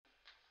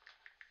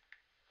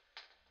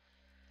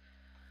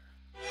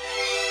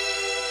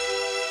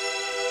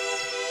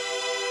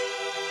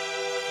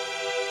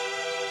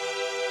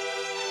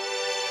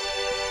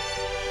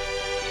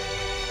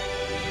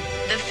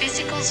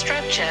physical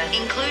structure,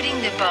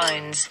 including the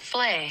bones,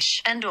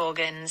 flesh, and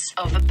organs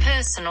of a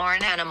person or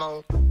an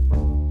animal.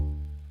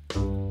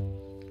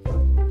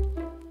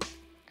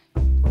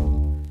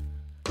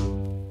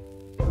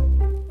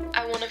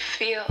 I want to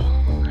feel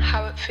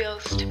how it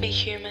feels to be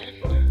human.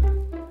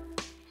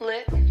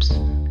 Lips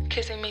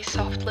kissing me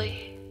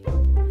softly,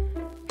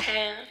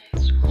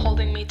 hands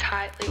holding me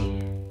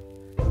tightly.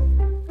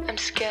 I'm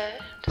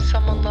scared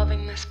someone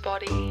loving this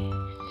body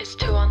is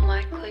too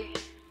unlikely.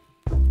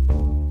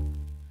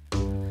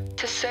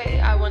 To say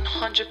I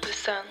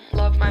 100%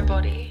 love my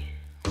body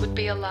would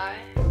be a lie,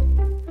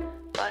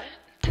 but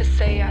to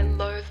say I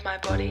loathe my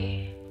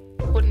body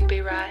wouldn't be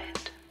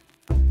right.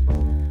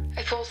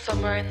 I fall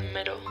somewhere in the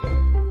middle,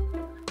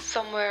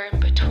 somewhere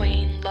in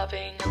between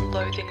loving and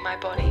loathing my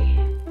body,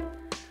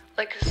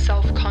 like a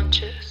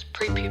self-conscious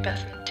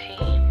prepubescent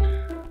teen.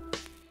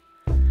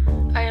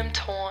 I am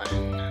torn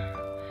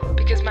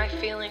because my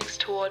feelings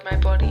toward my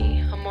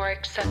body are more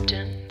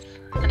acceptance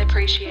and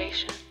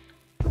appreciation.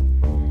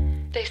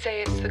 They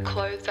say it's the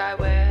clothes I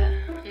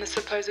wear and the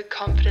supposed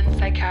confidence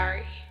I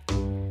carry.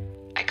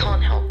 I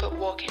can't help but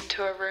walk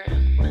into a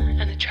room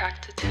and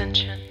attract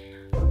attention.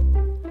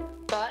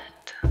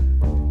 But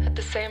at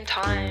the same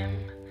time,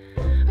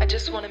 I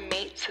just want to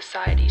meet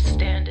society's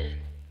standard.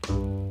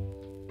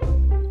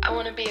 I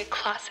want to be a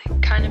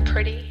classic kind of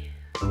pretty.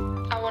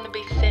 I want to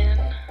be thin,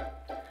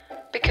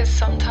 because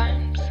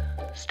sometimes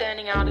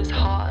standing out is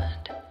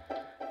hard,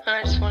 and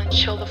I just want to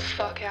chill the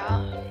fuck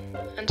out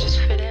and just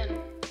fit in.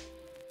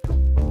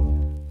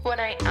 When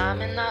I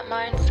am in that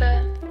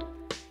mindset,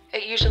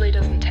 it usually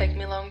doesn't take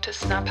me long to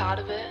snap out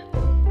of it,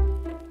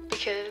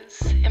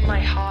 because in my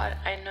heart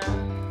I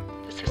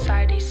know the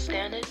society's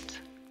standards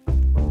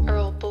are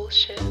all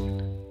bullshit.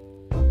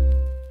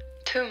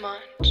 Too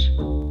much,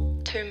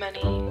 too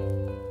many,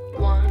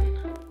 one.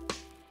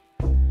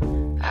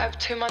 I have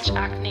too much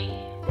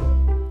acne,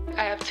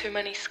 I have too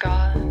many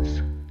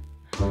scars.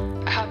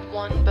 I have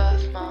one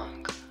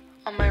birthmark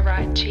on my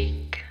right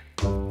cheek,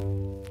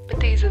 but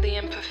these are the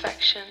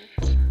imperfections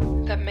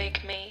that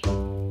make me,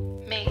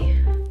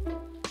 me.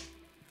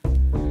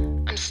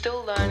 I'm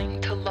still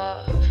learning to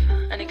love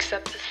and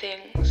accept the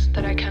things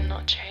that I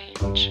cannot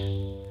change,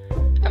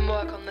 and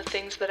work on the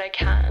things that I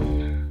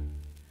can,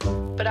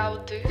 but I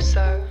will do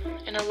so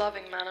in a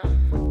loving manner,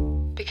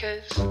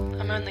 because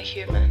I'm only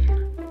human.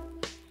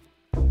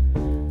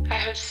 I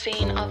have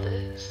seen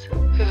others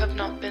who have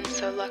not been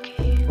so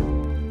lucky.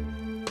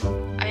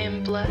 I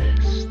am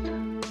blessed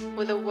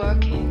with a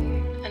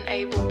working and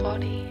able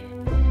body.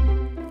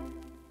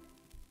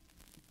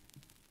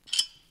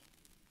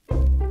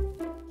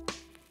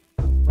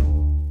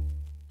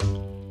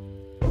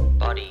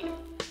 Body,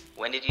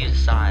 when did you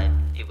decide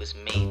it was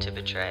me to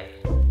betray?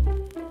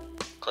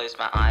 Closed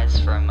my eyes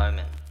for a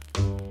moment,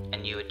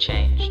 and you had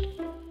changed.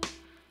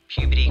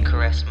 Puberty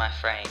caressed my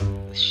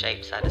frame with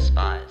shapes I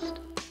despised.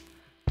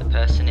 The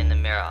person in the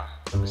mirror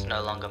was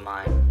no longer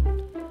mine.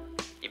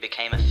 You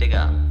became a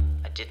figure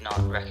I did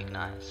not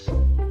recognize.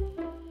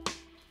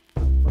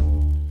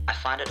 I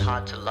find it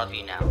hard to love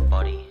you now,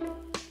 body.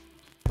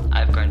 I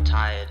have grown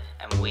tired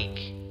and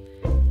weak,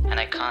 and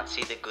I can't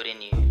see the good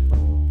in you,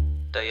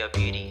 though your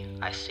beauty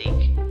I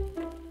seek.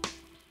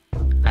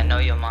 I know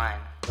you're mine,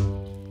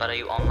 but are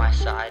you on my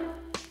side?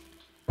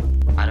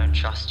 I don't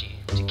trust you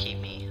to keep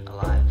me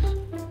alive.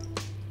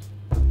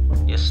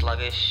 You're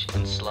sluggish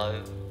and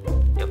slow,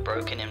 you're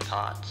broken in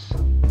parts.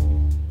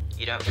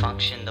 You don't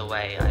function the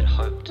way I'd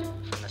hoped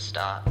from the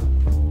start.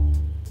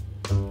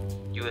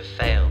 You have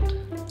failed,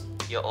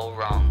 you're all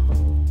wrong,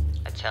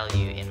 I tell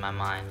you in my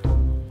mind.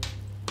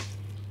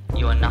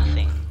 You are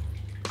nothing,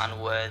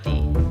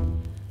 unworthy,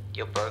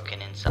 you're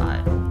broken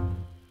inside.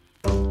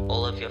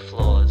 All of your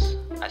flaws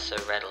I so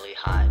readily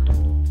hide.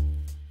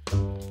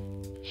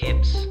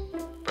 Hips,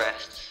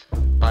 breasts,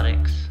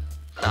 buttocks,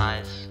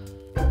 thighs.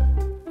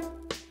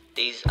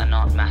 These are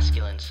not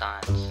masculine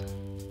signs.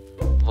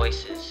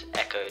 Voices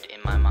echoed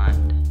in my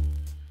mind.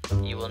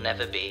 You will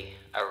never be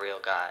a real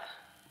guy.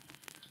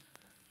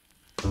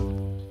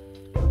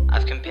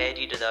 I've compared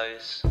you to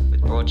those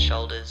with broad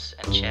shoulders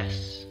and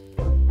chests.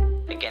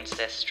 Against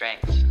their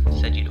strength,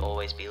 said you'd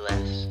always be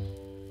less.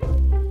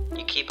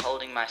 You keep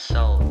holding my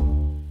soul,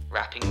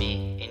 wrapping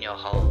me in your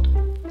hold.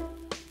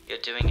 You're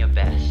doing your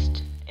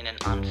best in an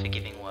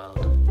unforgiving world.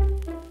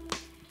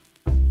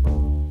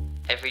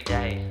 Every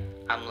day,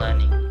 I'm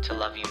learning to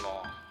love you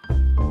more.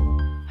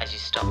 As you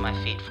stop my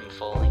feet from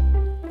falling,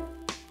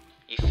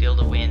 you feel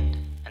the wind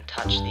and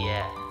touch the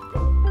air.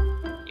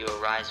 You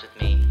arise with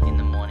me in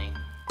the morning.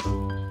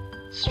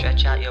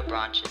 Stretch out your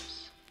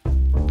branches,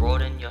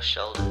 broaden your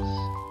shoulders,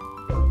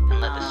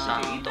 and let the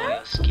sun thaw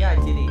your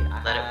skin.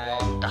 Let it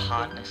warm the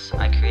hardness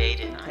I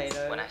created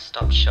when I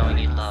stopped showing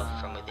you love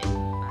from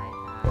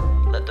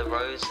within. Let the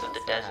rose of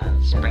the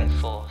desert spring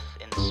forth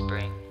in the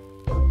spring.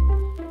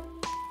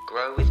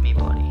 Grow with me,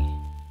 body.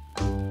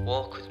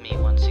 Walk with me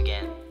once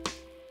again.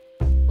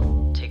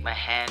 Take my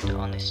hand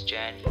on this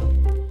journey.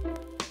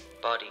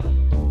 Body,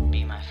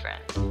 be my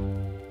friend.